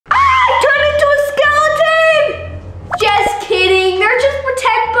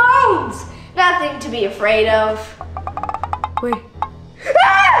be afraid of. Wait.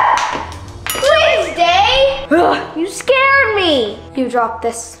 Ah! Wednesday! Ugh, you scared me! You dropped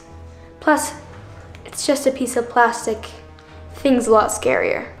this. Plus, it's just a piece of plastic. Thing's a lot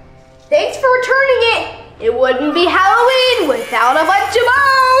scarier. Thanks for returning it. It wouldn't be Halloween without a bunch of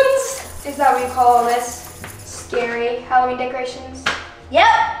bones. Is that what you call all this? Scary Halloween decorations? Yep.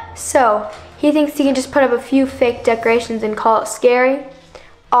 So, he thinks he can just put up a few fake decorations and call it scary?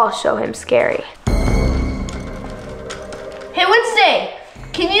 I'll show him scary. Hey, Wednesday,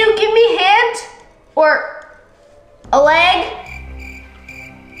 can you give me a hand? Or a leg?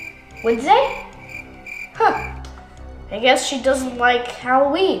 Wednesday? Huh. I guess she doesn't like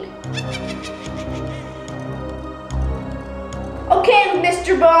Halloween. Okay,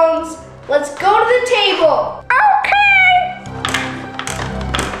 Mr. Bones, let's go to the table. Okay.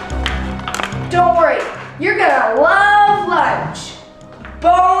 Don't worry, you're gonna love lunch.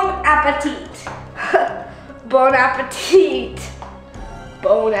 Bon appetit. Bon appetit.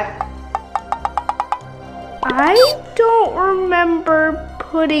 Bon appetit. I don't remember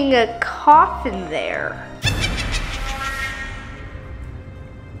putting a coffin there.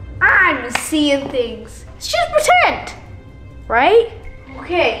 I'm seeing things. It's just pretend, right?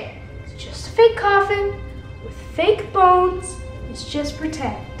 Okay, it's just a fake coffin with fake bones. It's just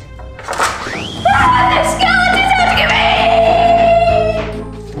pretend. Ah, there's skeletons after me!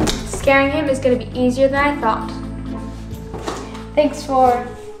 Scaring him is gonna be easier than I thought. Thanks for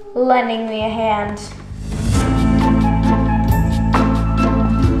lending me a hand.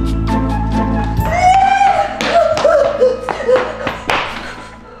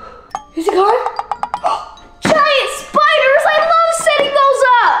 Is it gone? Giant spiders! I love setting those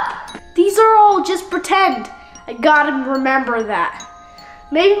up! These are all just pretend. I gotta remember that.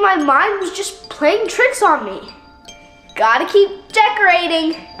 Maybe my mind was just playing tricks on me. Gotta keep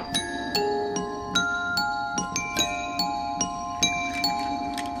decorating.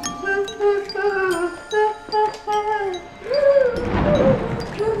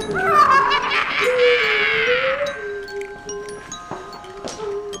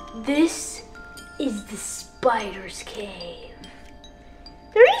 This is the spider's cave.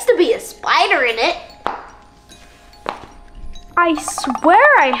 There needs to be a spider in it. I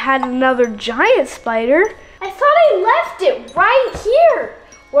swear I had another giant spider. I thought I left it right here.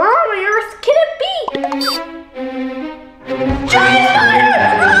 Where on earth can it be? Giant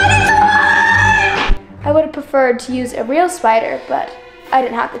spider! Run into one! I would have preferred to use a real spider, but I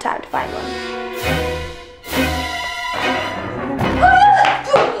didn't have the time to find one.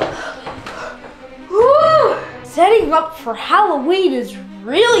 Setting up for Halloween is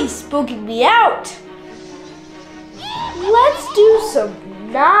really spooking me out. Let's do some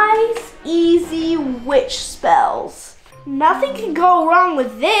nice, easy witch spells. Nothing can go wrong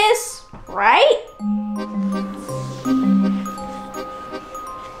with this, right?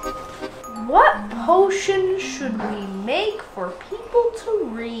 What potion should we make for people to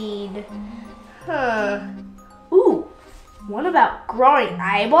read? Ooh, one about growing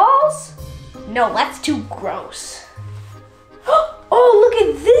eyeballs? No, that's too gross. Oh, look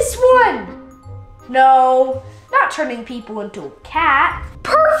at this one! No, not turning people into a cat.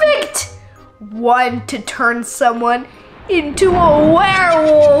 Perfect! One to turn someone into a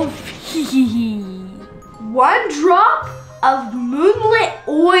werewolf. One drop of moonlit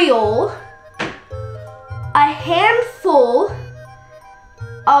oil, a handful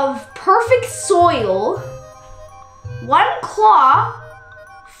of perfect soil, one claw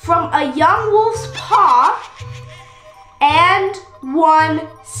from a young wolf's paw, and one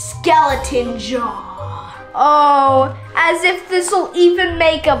skeleton jaw. Oh, as if this'll even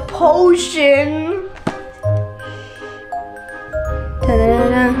make a potion.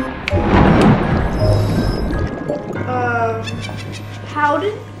 Ta-da-da. How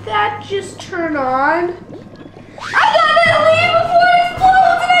did that just turn on? I gotta leave before it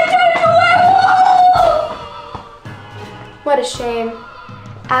explodes and I turn into a werewolf! What a shame.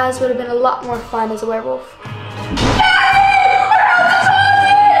 Az would have been a lot more fun as a werewolf.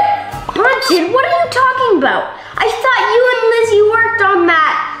 Haunted? What are you talking about? I thought you and Lizzy worked on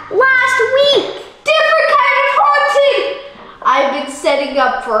that last week. Different kind of haunted. I've been setting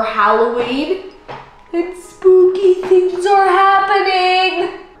up for Halloween and spooky things are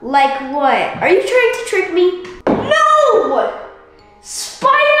happening. Like what? Are you trying to trick me? No!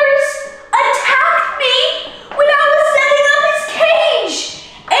 Spiders attacked me when I was setting up his cage.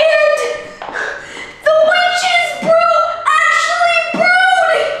 And the witch's brew actually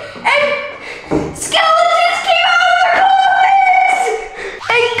brewed! And skeletons came out of their coffins!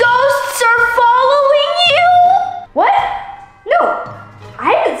 And ghosts are following you? What? No,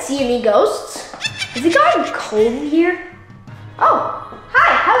 I didn't see any ghosts. Is it gotten cold in here? Oh,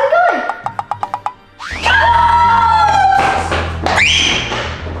 hi, how's it going?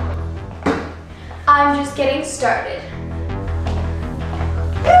 I'm just getting started.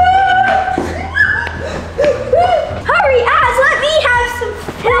 Hurry, Az, let me have some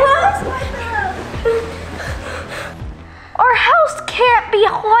pillows. Our house can't be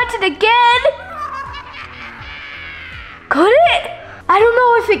haunted again. Could it? I don't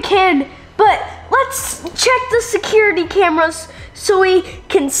know if it can, but let's check the security cameras so we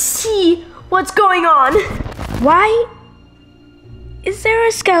can see what's going on. Why is there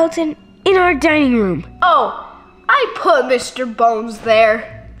a skeleton in our dining room? Oh, I put Mr. Bones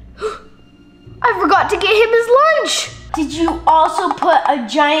there. I forgot to get him his lunch. Did you also put a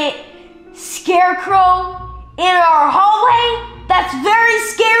giant scarecrow in our hallway? That's very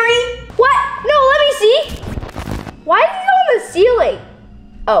scary. What? No, let me see. Why is it on the ceiling?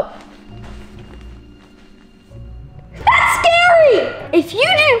 Oh. That's scary! If you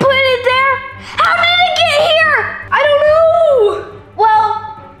didn't put it there, how did it get here? I don't know. Well,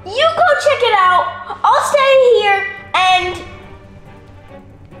 you go check it out. I'll stay here and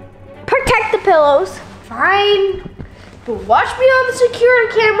protect the pillows. Fine. But watch me on the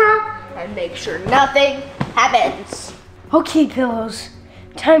security camera and make sure nothing happens. Okay, pillows.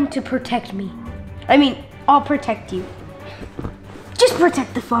 Time to protect me. I mean, I'll protect you. Just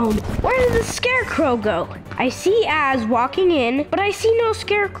protect the phone. Where did the scarecrow go? I see Az walking in, but I see no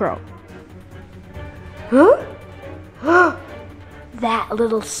scarecrow. Huh? That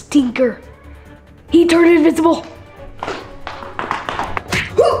little stinker. He turned invisible.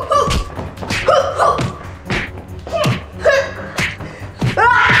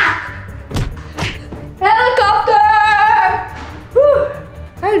 Helicopter!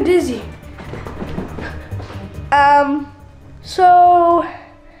 I'm dizzy. So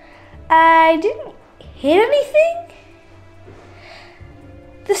I didn't hit anything?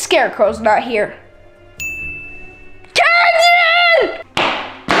 The scarecrow's not here. Canyon!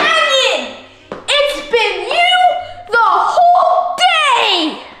 Canyon! It's been you the whole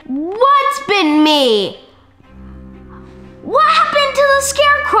day! What's been me? What happened to the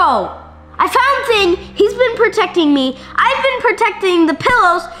scarecrow? I found Thing, he's been protecting me. I've been protecting the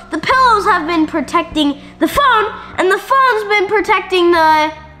pillows have been protecting the phone, and the phone's been protecting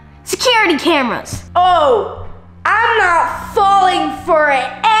the security cameras. Oh, I'm not falling for it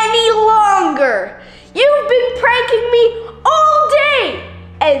any longer. You've been pranking me all day,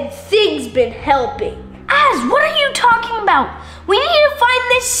 and Thing's been helping. Az, what are you talking about? We need to find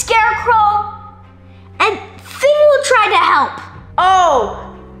this scarecrow, and Thing will try to help. Oh.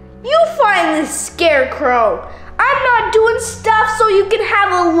 You find this scarecrow. I'm not doing stuff so you can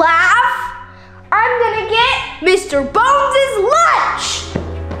have a laugh. I'm gonna get Mr. Bones' lunch.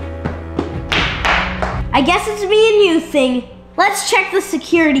 I guess it's me and you, Thing. Let's check the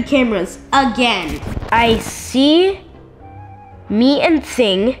security cameras again. I see me and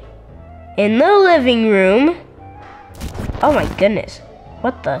Thing in the living room. Oh my goodness.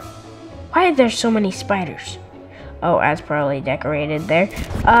 What the? Why are there so many spiders? Oh, Az probably decorated there.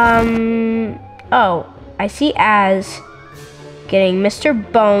 Oh, I see Az getting Mr.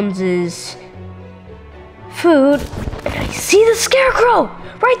 Bones's food. And I see the scarecrow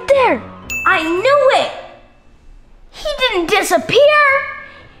right there. I knew it. He didn't disappear.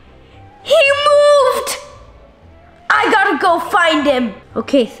 He moved. I gotta go find him.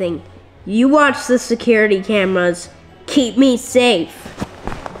 Okay, Thing, you watch the security cameras. Keep me safe.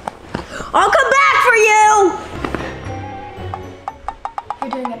 I'll come back for you. You're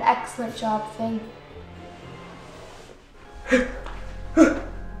doing an excellent job, Thing.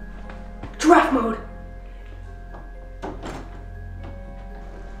 Giraffe mode.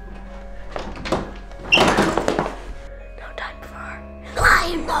 No time for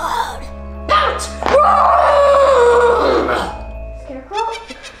lion mode. Bounce! Scarecrow?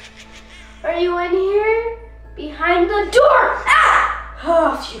 Are you in here? Behind the door! Ah!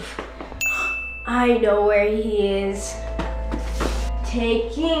 Oh, phew. I know where he is.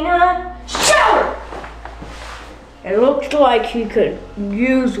 Taking a shower! It looks like he could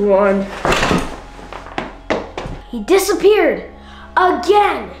use one. He disappeared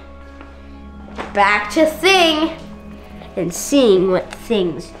again. Back to Thing and seeing what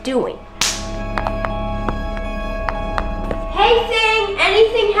Thing's doing. Hey Thing,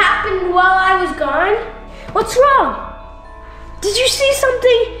 anything happened while I was gone? What's wrong? Did you see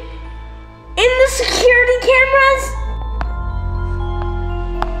something in the security cameras?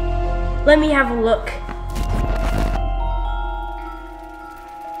 Let me have a look.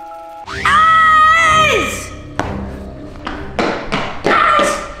 Az! Az!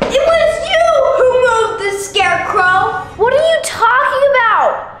 It was you who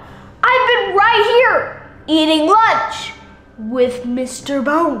Mr.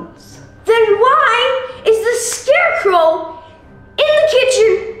 Bones. Then why is the scarecrow in the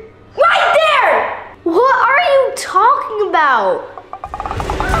kitchen right there? What are you talking about?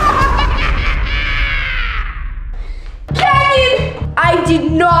 Canyon! I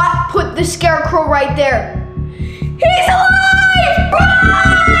did not put the scarecrow right there. He's alive!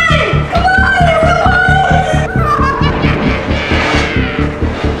 Run! Come on, it's the Bones!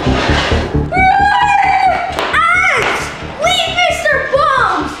 Leave Mr.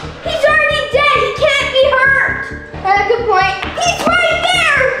 Bones! He's already dead. He can't be hurt. Good point. He's right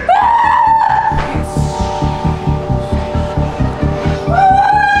there!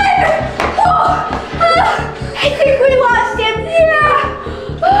 I think we lost him. Yeah.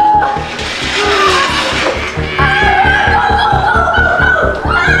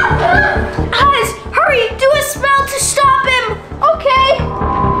 Az, hurry! Do a spell to stop him. Okay.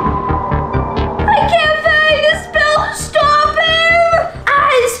 I can't find a spell to stop him.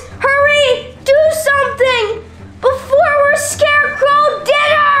 Az, hurry! Do something before we're scarecrow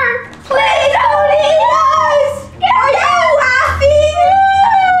dinner. Please don't eat us. Are you laughing?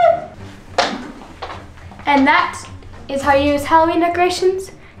 And that is how you use Halloween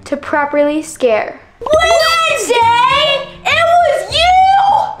decorations to properly scare. Wednesday! It was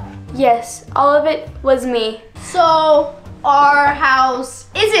you! Yes, all of it was me. So, our house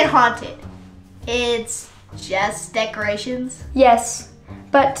isn't haunted. It's just decorations. Yes,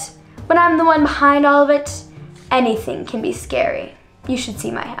 but when I'm the one behind all of it, anything can be scary. You should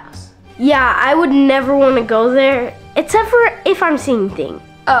see my house. Yeah, I would never want to go there, except for if I'm seeing things.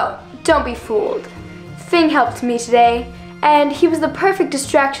 Oh, don't be fooled. Thing helped me today, and he was the perfect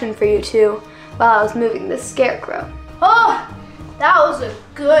distraction for you two while I was moving the scarecrow. Oh, that was a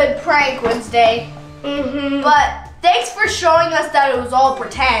good prank, Wednesday. But thanks for showing us that it was all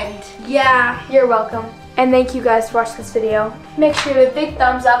pretend. Yeah, you're welcome. And thank you guys for watching this video. Make sure to give a big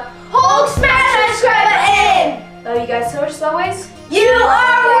thumbs up. Hulk, smash that subscribe button! Love you guys so much as always. You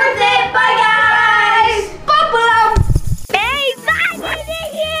are worth it!